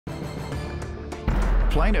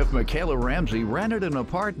Plaintiff Michaela Ramsey rented an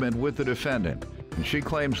apartment with the defendant, and she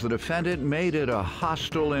claims the defendant made it a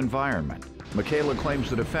hostile environment. Michaela claims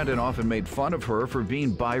the defendant often made fun of her for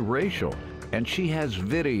being biracial, and she has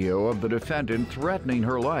video of the defendant threatening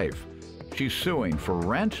her life. She's suing for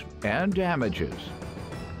rent and damages.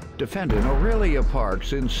 Defendant Aurelia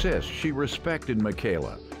Parks insists she respected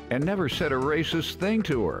Michaela and never said a racist thing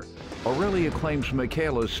to her. Aurelia claims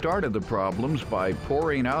Michaela started the problems by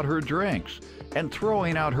pouring out her drinks and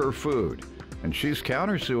throwing out her food, and she's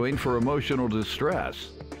countersuing for emotional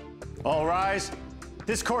distress. All rise.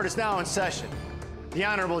 This court is now in session. The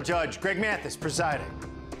Honorable Judge Greg Mathis presiding.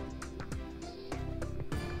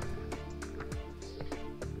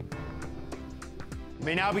 You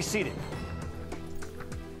may now be seated.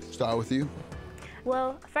 Start with you.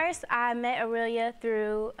 Well, first I met Aurelia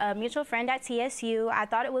through a mutual friend at TSU. I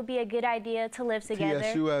thought it would be a good idea to live together.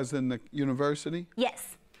 TSU as in the university?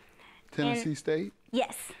 Yes. Tennessee State?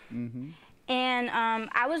 Yes. And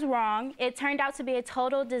I was wrong. It turned out to be a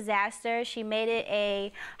total disaster. She made it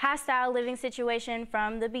a hostile living situation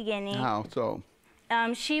from the beginning. How so?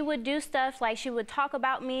 She would do stuff like she would talk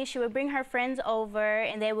about me. She would bring her friends over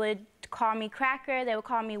and they would call me cracker. They would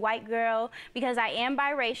call me white girl because I am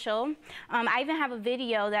biracial. I even have a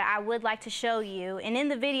video that I would like to show you. And in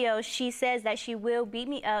the video, she says that she will beat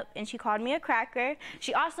me up and she called me a cracker.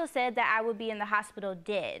 She also said that I would be in the hospital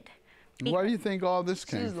dead. Where do you think all this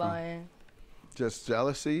came from? She's lying. Just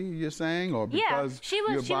jealousy, you're saying? Or because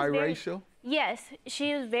you're biracial? Yes,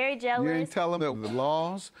 she was very jealous. You didn't tell them that the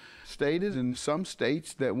laws stated in some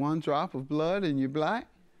states that one drop of blood and you're black?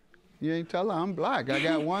 You ain't tell her I'm black. I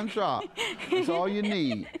got one drop. That's all you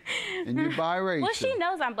need. And you're biracial. Well, she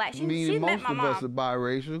knows I'm black. She met my mom. Most of us are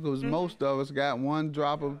biracial because most of us got one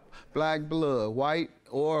drop of black blood, white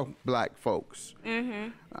or black folks. All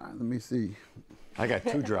right, let me see. I got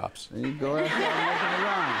 2 drops. There you go. That's why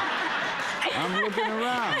I'm looking around. I'm looking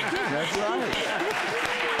around. That's right.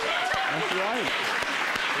 That's right.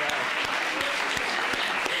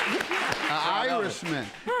 An Irishman,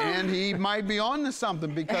 and he might be on to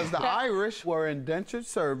something because the Irish were indentured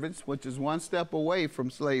servants, which is one step away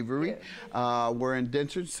from slavery, were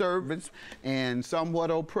indentured servants and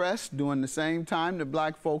somewhat oppressed during the same time that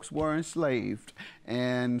black folks were enslaved.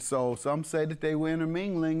 And so some say that they were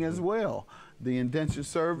intermingling as well, the indentured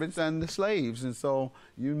servants and the slaves. And so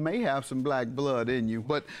you may have some black blood in you.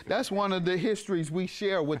 But that's one of the histories we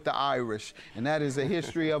share with the Irish, and that is a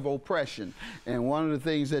history of oppression. And one of the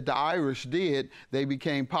things that the Irish did, they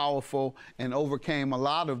became powerful and overcame a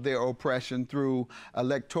lot of their oppression through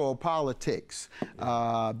electoral politics.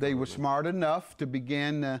 They were smart enough to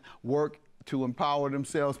begin to work to empower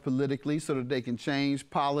themselves politically so that they can change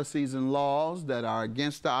policies and laws that are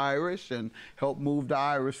against the Irish and help move the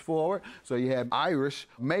Irish forward. So you have Irish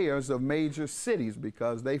mayors of major cities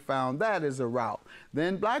because they found that as a route.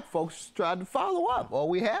 Then black folks tried to follow up, or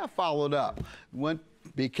we have followed up,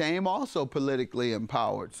 became also politically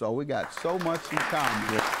empowered. So we got so much in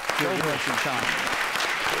common. So much in common.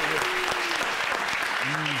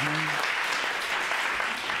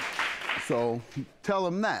 So tell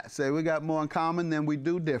them that. Say we got more in common than we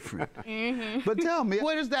do different. But tell me,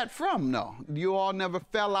 where is that from, though? You all never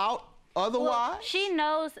fell out otherwise? Well, she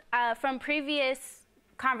knows from previous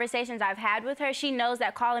conversations I've had with her, she knows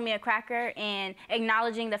that calling me a cracker and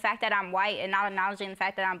acknowledging the fact that I'm white and not acknowledging the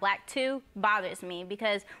fact that I'm black too bothers me,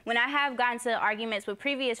 because when I have gotten to arguments with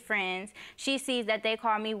previous friends, she sees that they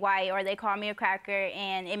call me white or they call me a cracker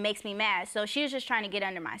and it makes me mad. So she was just trying to get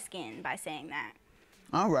under my skin by saying that.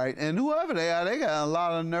 All right, and whoever they are, they got a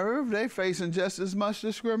lot of nerve. They facing just as much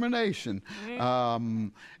discrimination.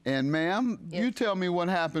 And ma'am, you tell me what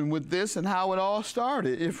happened with this and how it all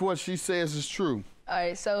started, if what she says is true. All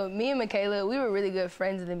right, so me and Michaela, we were really good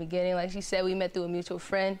friends in the beginning. Like she said, we met through a mutual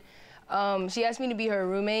friend. She asked me to be her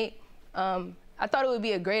roommate. I thought it would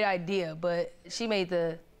be a great idea, but she made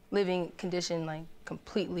the living condition like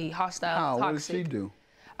completely hostile, toxic. What did she do?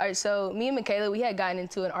 All right, so me and Michaela, we had gotten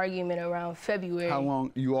into an argument around February. How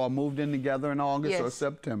long? You all moved in together in August or Yes.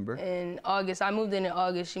 September? In August. I moved in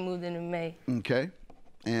August. She moved in May. Okay.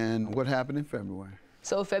 And what happened in February?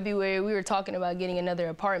 So February, we were talking about getting another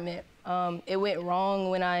apartment. It went wrong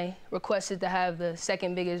when I requested to have the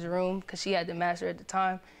second biggest room because she had the master at the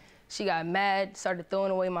time. She got mad, started throwing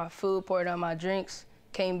away my food, poured out my drinks,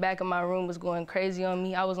 came back in my room, was going crazy on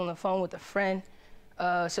me. I was on the phone with a friend,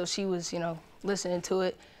 so she was, listening to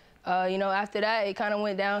it. After that, it kind of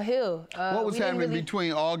went downhill. What was happening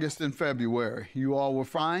between August and February? You all were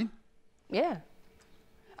fine? Yeah.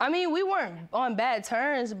 I mean, we weren't on bad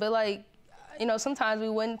terms, but like, you know, sometimes we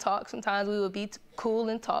wouldn't talk. Sometimes we would be cool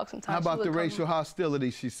and talk. Sometimes. How about the racial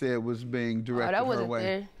hostility she said was being directed her way? That wasn't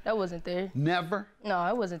there. That wasn't there. Never? No,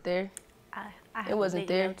 it wasn't there. It wasn't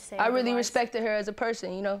there. I really respected her as a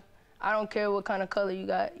person, you know. I don't care what kind of color you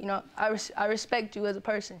got, you know. I respect you as a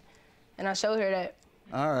person, and I showed her that.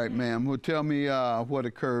 All right, ma'am. Well, tell me what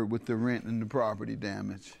occurred with the rent and the property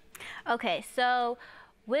damage. Okay, so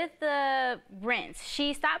with the rents,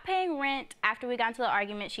 she stopped paying rent after we got into the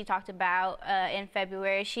argument she talked about in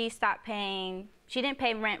February. She stopped paying. She didn't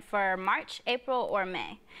pay rent for March, April, or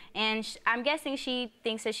May. And I'm guessing she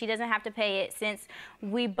thinks that she doesn't have to pay it since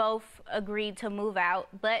we both agreed to move out.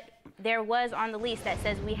 But there was on the lease that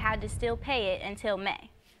says we had to still pay it until May.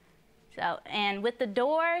 So, and with the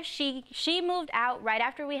door, she moved out right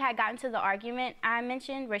after we had gotten to the argument I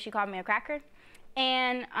mentioned where she called me a cracker.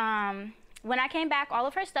 And when I came back, all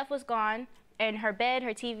of her stuff was gone, and her bed,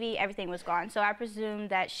 her TV, everything was gone. So I presumed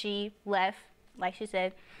that she left, like she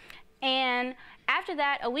said. And after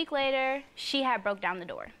that, a week later, she had broke down the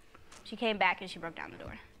door. She came back and she broke down the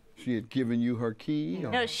door. She had given you her key? Or?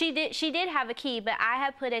 No, she did have a key, but I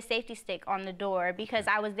had put a safety stick on the door because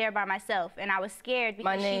I was there by myself, and I was scared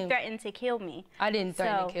because she threatened to kill me. I didn't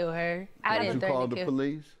threaten to kill her. Did you call the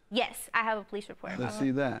police? Yes, I have a police report. Let's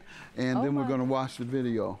see that. And then we're going to watch the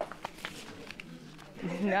video.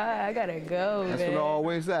 Nah, I gotta go, That's what I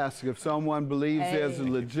always ask. If someone believes there's a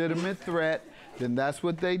legitimate threat, then that's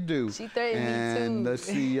what they do. She threatened me too. And let's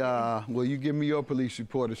see, well, you give me your police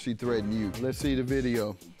report if she threatened you. Let's see the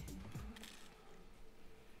video.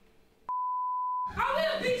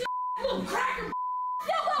 I will beat your little cracker.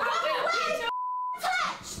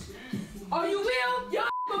 Oh, you will? Y'all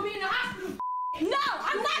gonna be in the hospital. No,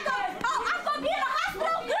 I'm not gonna. Oh, I'm gonna be in the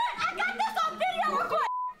hospital. Good. I got this on video recording.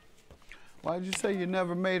 Why did you say you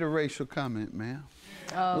never made a racial comment, ma'am?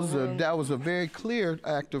 Oh, that was a very clear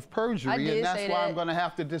act of perjury, and that's why I'm going to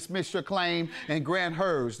have to dismiss your claim and grant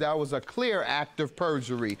hers. That was a clear act of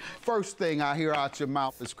perjury. First thing I hear out your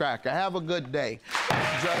mouth is cracker. Have a good day.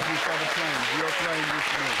 Judging for the claim. Your claim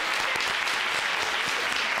dismissed.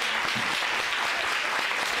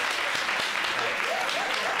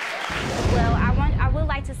 Well, I would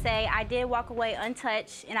like to say I did walk away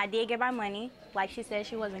untouched, and I did get my money. Like she said,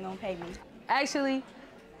 she wasn't gonna pay me. Actually,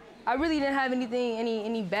 I really didn't have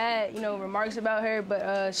any bad, you know, remarks about her,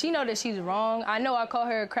 but she know that she's wrong. I know I call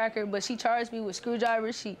her a cracker, but she charged me with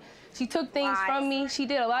screwdrivers. She took things from me. She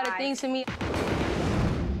did a lot of things to me.